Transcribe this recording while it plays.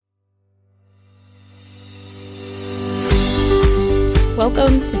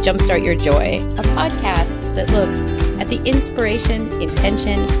Welcome to Jumpstart Your Joy, a podcast that looks at the inspiration,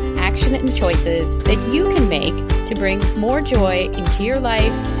 intention, action, and choices that you can make to bring more joy into your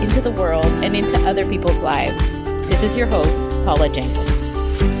life, into the world, and into other people's lives. This is your host, Paula Jenkins.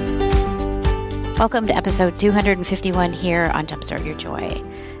 Welcome to episode 251 here on Jumpstart Your Joy.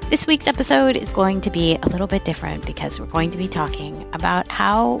 This week's episode is going to be a little bit different because we're going to be talking about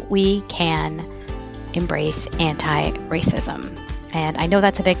how we can embrace anti-racism. And I know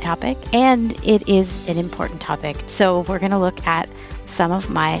that's a big topic, and it is an important topic. So we're going to look at some of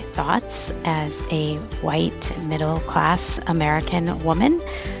my thoughts as a white, middle-class American woman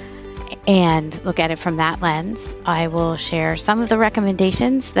and look at it from that lens. I will share some of the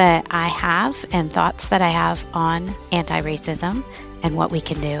recommendations that I have and thoughts that I have on anti-racism and what we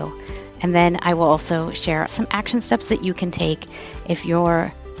can do. And then I will also share some action steps that you can take if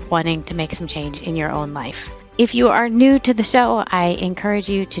you're wanting to make some change in your own life. If you are new to the show, I encourage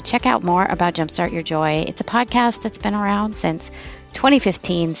you to check out more about Jumpstart Your Joy. It's a podcast that's been around since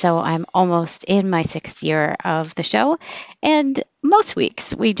 2015, so I'm almost in my 6th year of the show. And most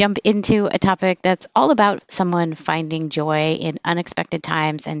weeks we jump into a topic that's all about someone finding joy in unexpected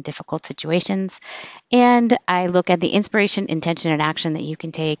times and difficult situations. And I look at the inspiration, intention, and action that you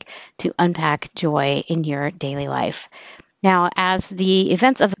can take to unpack joy in your daily life. Now, as the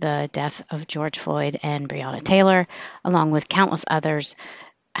events of the death of George Floyd and Breonna Taylor, along with countless others,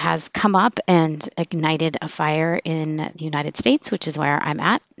 has come up and ignited a fire in the United States, which is where I'm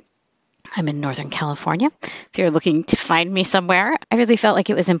at. I'm in Northern California. If you're looking to find me somewhere, I really felt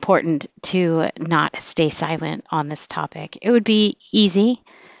like it was important to not stay silent on this topic. It would be easy,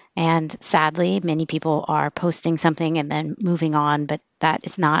 and sadly, many people are posting something and then moving on, but that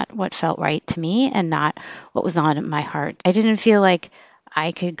is not what felt right to me and not what was on my heart. I didn't feel like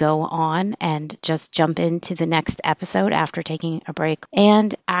I could go on and just jump into the next episode after taking a break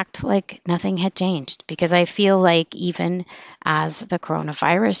and act like nothing had changed, because I feel like even as the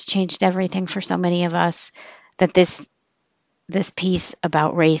coronavirus changed everything for so many of us, that this piece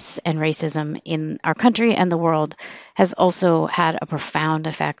about race and racism in our country and the world has also had a profound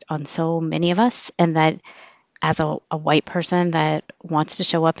effect on so many of us, and that as a white person that wants to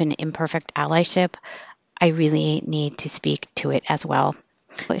show up in imperfect allyship, I really need to speak to it as well.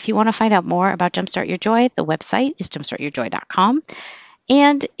 If you want to find out more about Jumpstart Your Joy, the website is jumpstartyourjoy.com.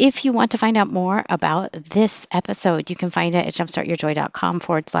 And if you want to find out more about this episode, you can find it at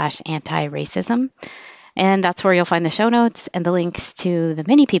jumpstartyourjoy.com/anti-racism. And that's where you'll find the show notes and the links to the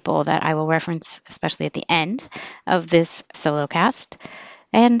many people that I will reference, especially at the end of this solo cast.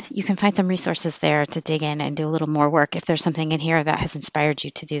 And you can find some resources there to dig in and do a little more work if there's something in here that has inspired you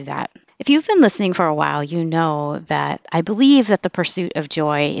to do that. If you've been listening for a while, you know that I believe that the pursuit of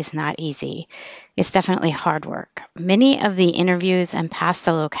joy is not easy. It's definitely hard work. Many of the interviews and past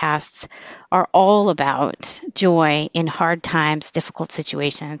solo casts are all about joy in hard times, difficult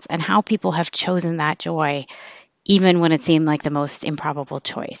situations, and how people have chosen that joy, even when it seemed like the most improbable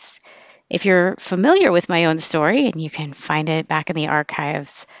choice. If you're familiar with my own story, and you can find it back in the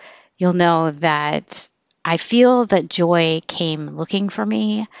archives, you'll know that I feel that joy came looking for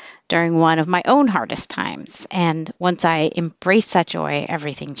me during one of my own hardest times. And once I embraced that joy,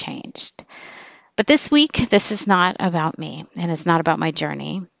 everything changed. But this week, this is not about me, and it's not about my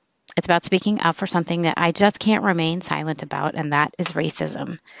journey. It's about speaking up for something that I just can't remain silent about, and that is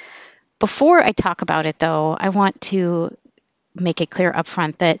racism. Before I talk about it, though, I want to make it clear up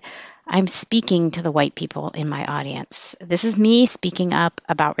front that I'm speaking to the white people in my audience. This is me speaking up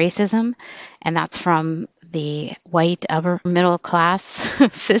about racism, and that's from the white, upper middle class,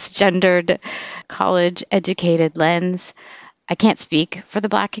 cisgendered, college-educated lens. I can't speak for the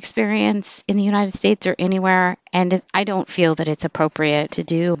Black experience in the United States or anywhere, and I don't feel that it's appropriate to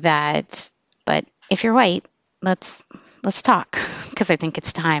do that. But if you're white, let's talk, because I think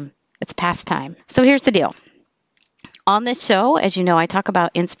it's time. It's past time. So here's the deal. On this show, as you know, I talk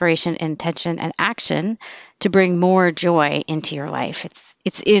about inspiration, intention, and action to bring more joy into your life.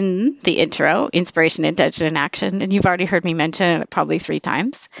 It's in the intro, inspiration, intention, and action, and you've already heard me mention it probably 3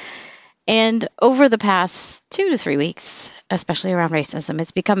 times. And over the past 2 to 3 weeks, especially around racism,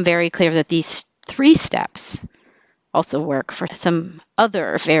 it's become very clear that these 3 steps also work for some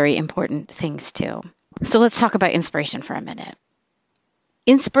other very important things too. So let's talk about inspiration for a minute.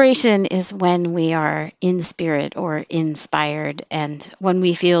 Inspiration is when we are in spirit or inspired, and when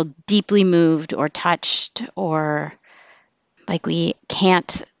we feel deeply moved or touched, or like we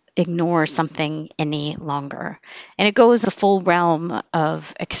can't ignore something any longer. And it goes the full realm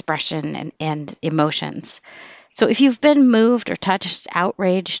of expression and emotions. So if you've been moved or touched,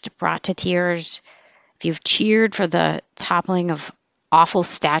 outraged, brought to tears, if you've cheered for the toppling of awful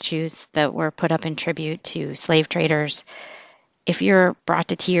statues that were put up in tribute to slave traders, if you're brought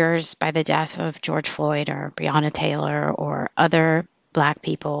to tears by the death of George Floyd or Breonna Taylor or other Black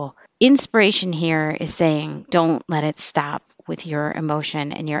people, inspiration here is saying, don't let it stop with your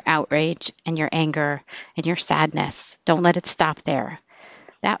emotion and your outrage and your anger and your sadness. Don't let it stop there.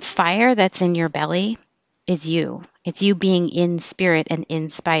 That fire that's in your belly is you. It's you being in spirit and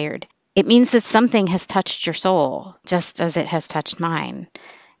inspired. It means that something has touched your soul, just as it has touched mine.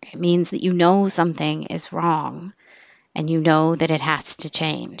 It means that you know something is wrong, and you know that it has to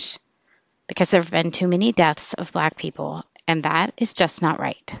change. Because there have been too many deaths of Black people, and that is just not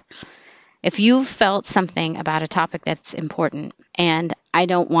right. If you felt something about a topic that's important, and I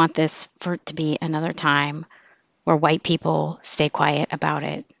don't want this for it to be another time where white people stay quiet about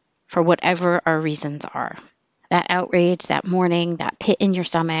it, for whatever our reasons are. That outrage, that mourning, that pit in your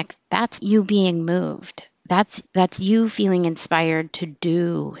stomach, that's you being moved. That's you feeling inspired to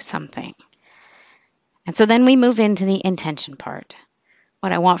do something. And so then we move into the intention part.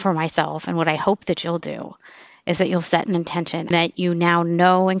 What I want for myself and what I hope that you'll do is that you'll set an intention that you now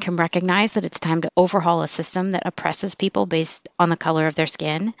know and can recognize that it's time to overhaul a system that oppresses people based on the color of their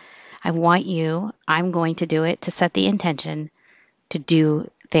skin. I'm going to do it, to set the intention to do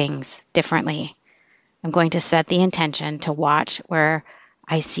things differently. I'm going to set the intention to watch where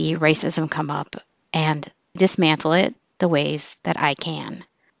I see racism come up and dismantle it the ways that I can.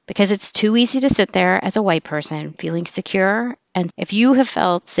 Because it's too easy to sit there as a white person feeling secure. And if you have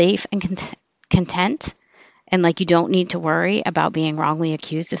felt safe and content and like you don't need to worry about being wrongly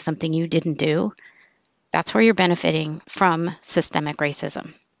accused of something you didn't do, that's where you're benefiting from systemic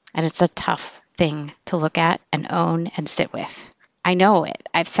racism. And it's a tough thing to look at and own and sit with. I know it.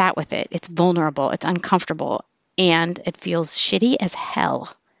 I've sat with it. It's vulnerable. It's uncomfortable. And it feels shitty as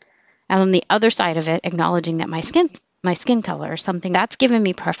hell. And on the other side of it, acknowledging that my skin color is something that's given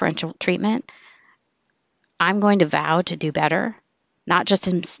me preferential treatment, I'm going to vow to do better, not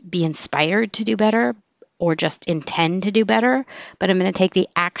just be inspired to do better or just intend to do better, but I'm going to take the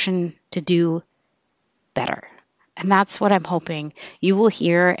action to do better. And that's what I'm hoping you will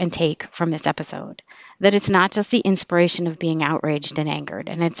hear and take from this episode. That it's not just the inspiration of being outraged and angered,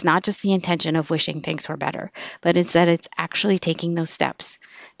 and it's not just the intention of wishing things were better, but it's that it's actually taking those steps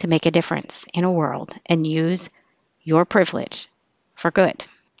to make a difference in a world and use your privilege for good.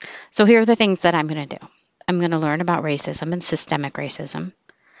 So here are the things that I'm going to do. I'm going to learn about racism and systemic racism.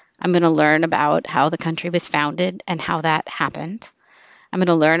 I'm going to learn about how the country was founded and how that happened. I'm going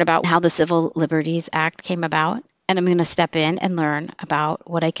to learn about how the Civil Liberties Act came about. And I'm going to step in and learn about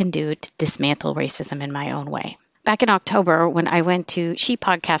what I can do to dismantle racism in my own way. Back in October, when I went to She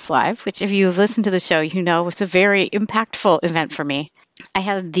Podcast Live, which if you have listened to the show, you know was a very impactful event for me, I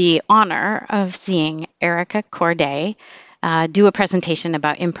had the honor of seeing Erica Corday do a presentation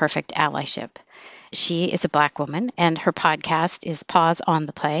about imperfect allyship. She is a Black woman, and her podcast is Pause on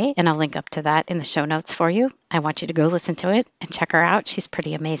the Play, and I'll link up to that in the show notes for you. I want you to go listen to it and check her out. She's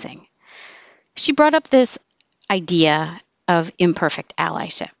pretty amazing. She brought up this idea of imperfect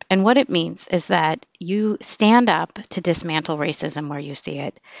allyship. And what it means is that you stand up to dismantle racism where you see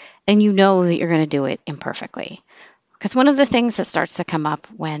it, and you know that you're going to do it imperfectly. Because one of the things that starts to come up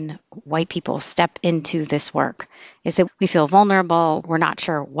when white people step into this work is that we feel vulnerable, we're not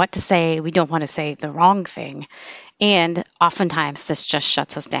sure what to say, we don't want to say the wrong thing, and oftentimes this just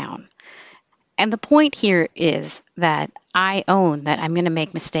shuts us down. And the point here is that I own that I'm going to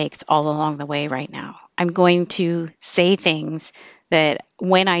make mistakes all along the way right now. I'm going to say things that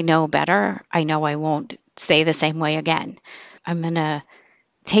when I know better, I know I won't say the same way again. I'm going to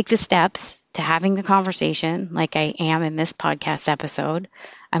take the steps to having the conversation like I am in this podcast episode.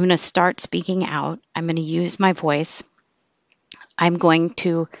 I'm going to start speaking out. I'm going to use my voice. I'm going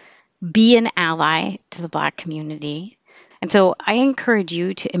to be an ally to the Black community. And so I encourage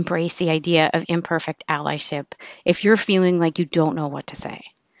you to embrace the idea of imperfect allyship if you're feeling like you don't know what to say.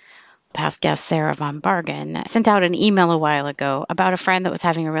 Past guest Sarah Von Bargen sent out an email a while ago about a friend that was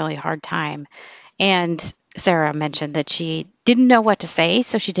having a really hard time. And Sarah mentioned that she didn't know what to say,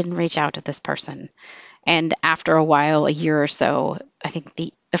 so she didn't reach out to this person. And after a while, a year or so, I think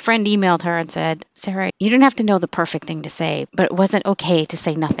the friend emailed her and said, Sarah, you didn't have to know the perfect thing to say, but it wasn't okay to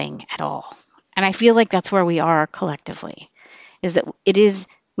say nothing at all. And I feel like that's where we are collectively, is that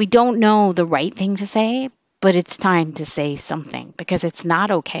we don't know the right thing to say, but it's time to say something because it's not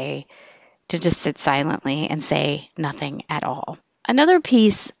okay to just sit silently and say nothing at all. Another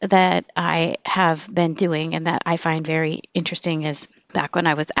piece that I have been doing and that I find very interesting is back when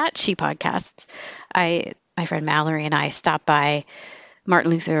I was at She Podcasts, my friend Mallory and I stopped by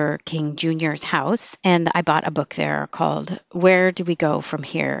Martin Luther King Jr.'s house, and I bought a book there called Where Do We Go From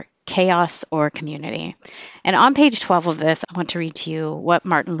Here? Chaos or Community. And on page 12 of this, I want to read to you what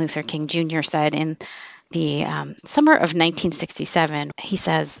Martin Luther King Jr. said in the summer of 1967. He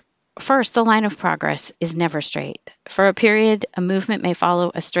says, "First, the line of progress is never straight. For a period, a movement may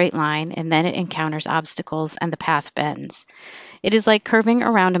follow a straight line, and then it encounters obstacles and the path bends. It is like curving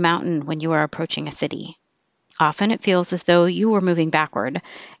around a mountain when you are approaching a city. Often it feels as though you were moving backward,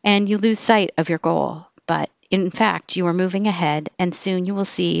 and you lose sight of your goal. But in fact, you are moving ahead, and soon you will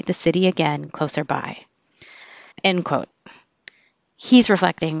see the city again closer by." End quote. He's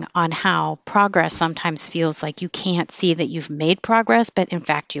reflecting on how progress sometimes feels like you can't see that you've made progress, but in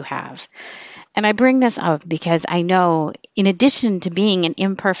fact you have. And I bring this up because I know, in addition to being an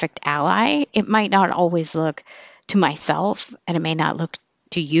imperfect ally, it might not always look to myself, and it may not look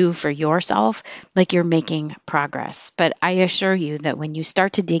to you for yourself like you're making progress. But I assure you that when you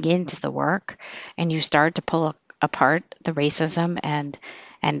start to dig into the work and you start to pull apart the racism and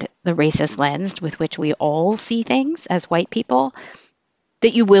the racist lens with which we all see things as white people,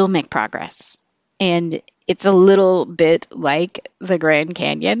 that you will make progress. And it's a little bit like the Grand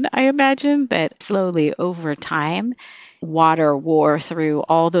Canyon, I imagine, that slowly over time, water wore through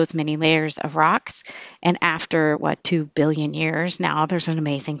all those many layers of rocks. And after, 2 billion years, now there's an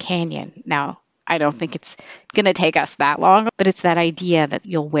amazing canyon. Now, I don't think it's going to take us that long, but it's that idea that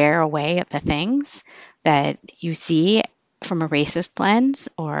you'll wear away at the things that you see from a racist lens,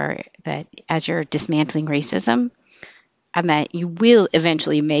 or that as you're dismantling racism, and that you will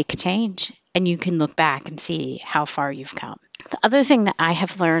eventually make change, and you can look back and see how far you've come. The other thing that I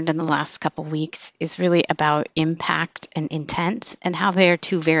have learned in the last couple of weeks is really about impact and intent, and how they are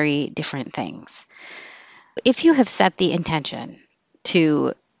two very different things. If you have set the intention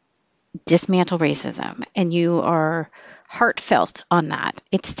to dismantle racism and you are heartfelt on that,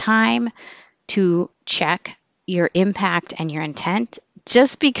 it's time to check your impact and your intent.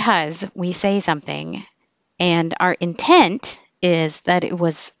 Just because we say something and our intent is that it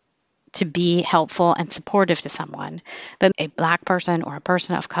was to be helpful and supportive to someone, but a Black person or a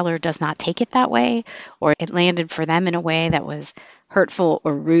person of color does not take it that way, or it landed for them in a way that was hurtful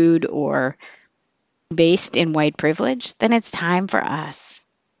or rude or based in white privilege, then it's time for us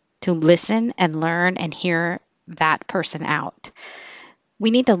to listen and learn and hear that person out.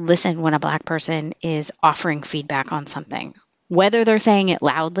 We need to listen when a Black person is offering feedback on something. Whether they're saying it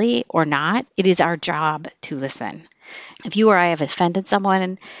loudly or not, it is our job to listen. If you or I have offended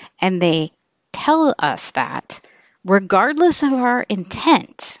someone and they tell us that, regardless of our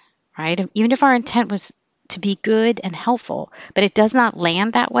intent, right? Even if our intent was to be good and helpful, but it does not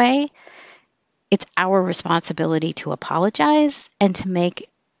land that way, it's our responsibility to apologize and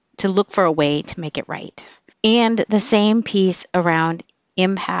to look for a way to make it right. And the same piece around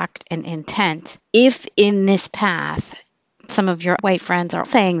impact and intent. If in this path, some of your white friends are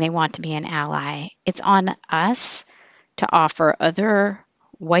saying they want to be an ally, it's on us to offer other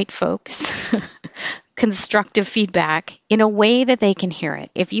white folks constructive feedback in a way that they can hear it.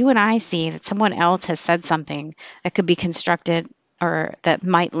 If you and I see that someone else has said something that could be constructed or that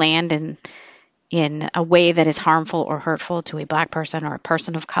might land in a way that is harmful or hurtful to a Black person or a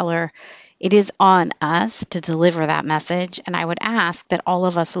person of color, it is on us to deliver that message. And I would ask that all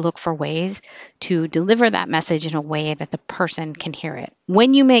of us look for ways to deliver that message in a way that the person can hear it.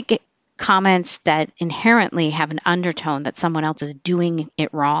 When you make comments that inherently have an undertone that someone else is doing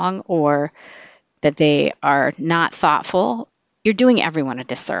it wrong or that they are not thoughtful, you're doing everyone a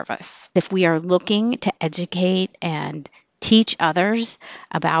disservice. If we are looking to educate and teach others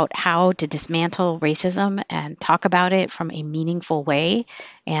about how to dismantle racism and talk about it from a meaningful way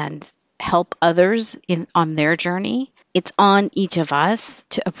and help others on their journey, it's on each of us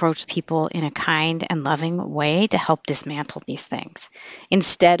to approach people in a kind and loving way to help dismantle these things,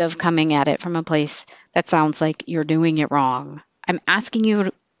 instead of coming at it from a place that sounds like you're doing it wrong. I'm asking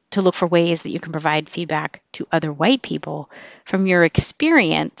you to look for ways that you can provide feedback to other white people from your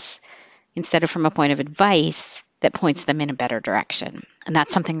experience, instead of from a point of advice that points them in a better direction. And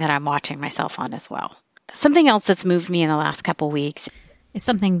that's something that I'm watching myself on as well. Something else that's moved me in the last couple weeks is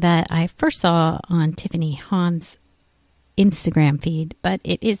something that I first saw on Tiffany Hahn's Instagram feed, but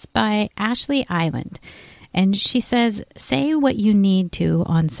it is by Ashley Island. And she says, say what you need to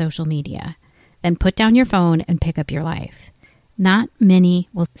on social media, then put down your phone and pick up your life. Not many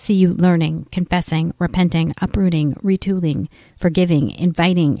will see you learning, confessing, repenting, uprooting, retooling, forgiving,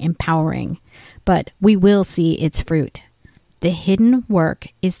 inviting, empowering, but we will see its fruit. The hidden work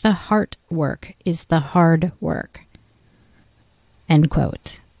is the heart work, is the hard work. End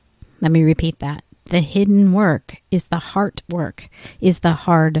quote. Let me repeat that. the hidden work, is the heart work, is the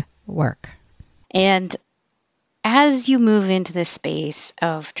hard work. And as you move into this space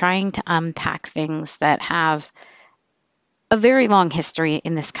of trying to unpack things that have a very long history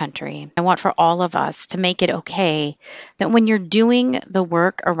in this country, I want for all of us to make it okay that when you're doing the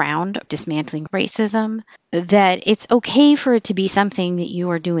work around dismantling racism, that it's okay for it to be something that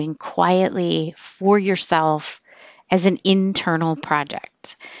you are doing quietly for yourself as an internal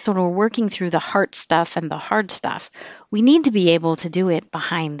project. So when we're working through the heart stuff and the hard stuff, we need to be able to do it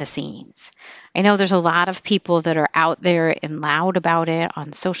behind the scenes. I know there's a lot of people that are out there and loud about it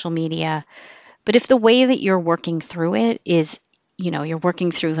on social media, but if the way that you're working through it is, you're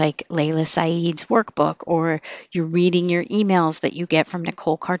working through like Layla Saeed's workbook, or you're reading your emails that you get from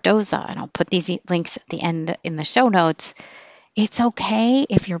Nicole Cardoza, and I'll put these links at the end in the show notes, it's okay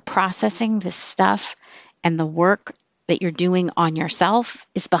if you're processing this stuff and the work that you're doing on yourself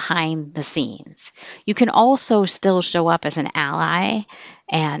is behind the scenes. You can also still show up as an ally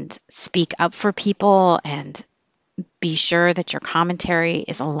and speak up for people and be sure that your commentary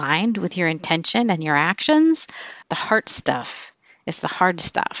is aligned with your intention and your actions. The heart stuff is the hard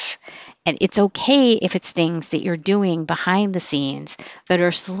stuff. And it's okay if it's things that you're doing behind the scenes that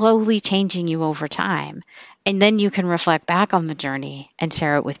are slowly changing you over time. And then you can reflect back on the journey and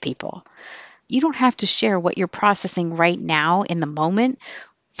share it with people. You don't have to share what you're processing right now in the moment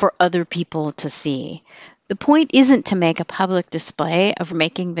for other people to see. The point isn't to make a public display of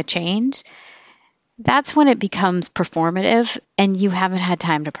making the change. That's when it becomes performative and you haven't had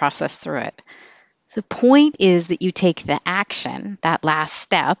time to process through it. The point is that you take the action, that last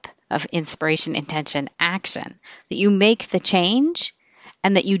step of inspiration, intention, action, that you make the change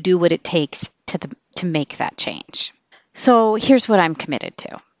and that you do what it takes to make that change. So here's what I'm committed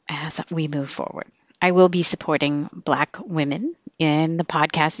to as we move forward. I will be supporting Black women in the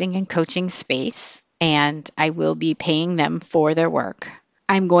podcasting and coaching space, and I will be paying them for their work.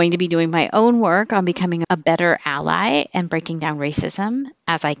 I'm going to be doing my own work on becoming a better ally and breaking down racism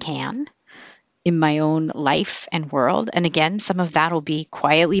as I can in my own life and world. And again, some of that will be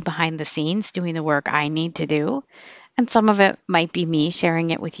quietly behind the scenes doing the work I need to do. And some of it might be me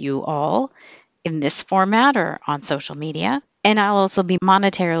sharing it with you all in this format or on social media. And I'll also be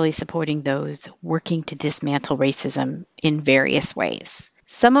monetarily supporting those working to dismantle racism in various ways.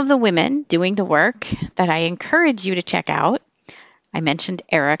 Some of the women doing the work that I encourage you to check out, I mentioned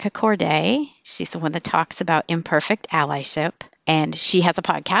Erica Corday. She's the one that talks about imperfect allyship, and she has a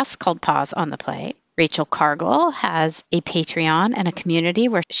podcast called Pause on the Play. Rachel Cargill has a Patreon and a community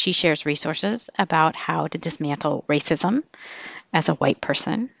where she shares resources about how to dismantle racism as a white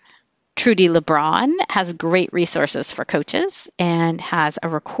person. Trudy LeBron has great resources for coaches and has a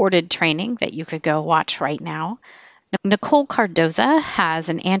recorded training that you could go watch right now. Nicole Cardoza has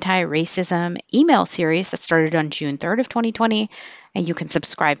an anti-racism email series that started on June 3rd of 2020, and you can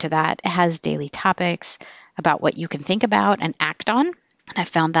subscribe to that. It has daily topics about what you can think about and act on, and I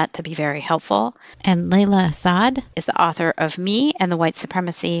found that to be very helpful. And Layla Asad is the author of Me and the White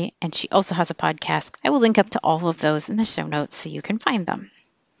Supremacy, and she also has a podcast. I will link up to all of those in the show notes so you can find them.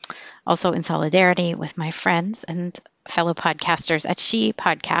 Also, in solidarity with my friends and fellow podcasters at She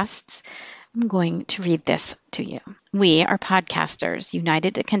Podcasts, I'm going to read this to you. We are podcasters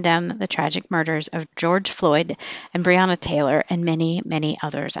united to condemn the tragic murders of George Floyd and Breonna Taylor and many, many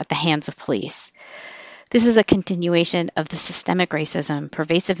others at the hands of police. This is a continuation of the systemic racism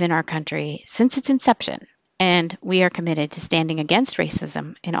pervasive in our country since its inception, and we are committed to standing against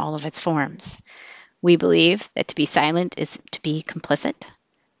racism in all of its forms. We believe that to be silent is to be complicit.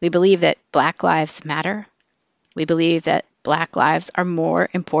 We believe that Black lives matter. We believe that Black lives are more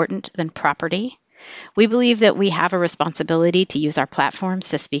important than property. We believe that we have a responsibility to use our platforms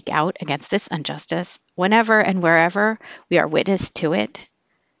to speak out against this injustice whenever and wherever we are witness to it.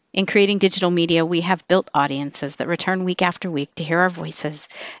 In creating digital media, we have built audiences that return week after week to hear our voices,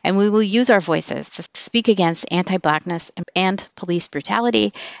 and we will use our voices to speak against anti-Blackness and police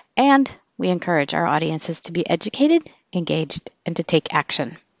brutality, and we encourage our audiences to be educated, engaged, and to take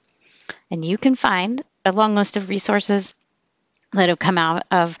action. And you can find a long list of resources that have come out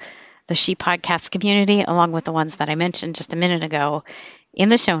of the She Podcast community, along with the ones that I mentioned just a minute ago, in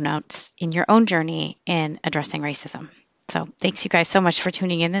the show notes in your own journey in addressing racism. So thanks you guys so much for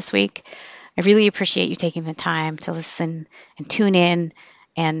tuning in this week. I really appreciate you taking the time to listen and tune in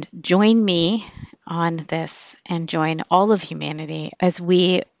and join me on this and join all of humanity as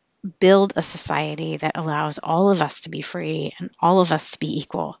we build a society that allows all of us to be free and all of us to be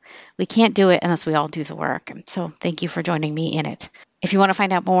equal. We can't do it unless we all do the work. So thank you for joining me in it. If you want to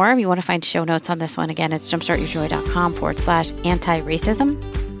find out more, if you want to find show notes on this one, again, it's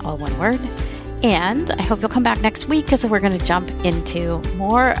jumpstartyourjoy.com/anti-racism, all one word. And I hope you'll come back next week because we're going to jump into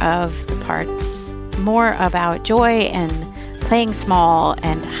more of the parts, more about joy and playing small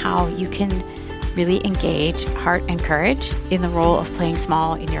and how you can really engage heart and courage in the role of playing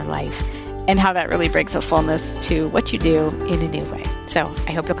small in your life and how that really brings a fullness to what you do in a new way. So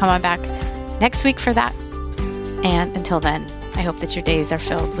I hope you'll come on back next week for that. And until then, I hope that your days are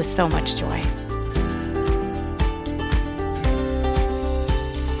filled with so much joy.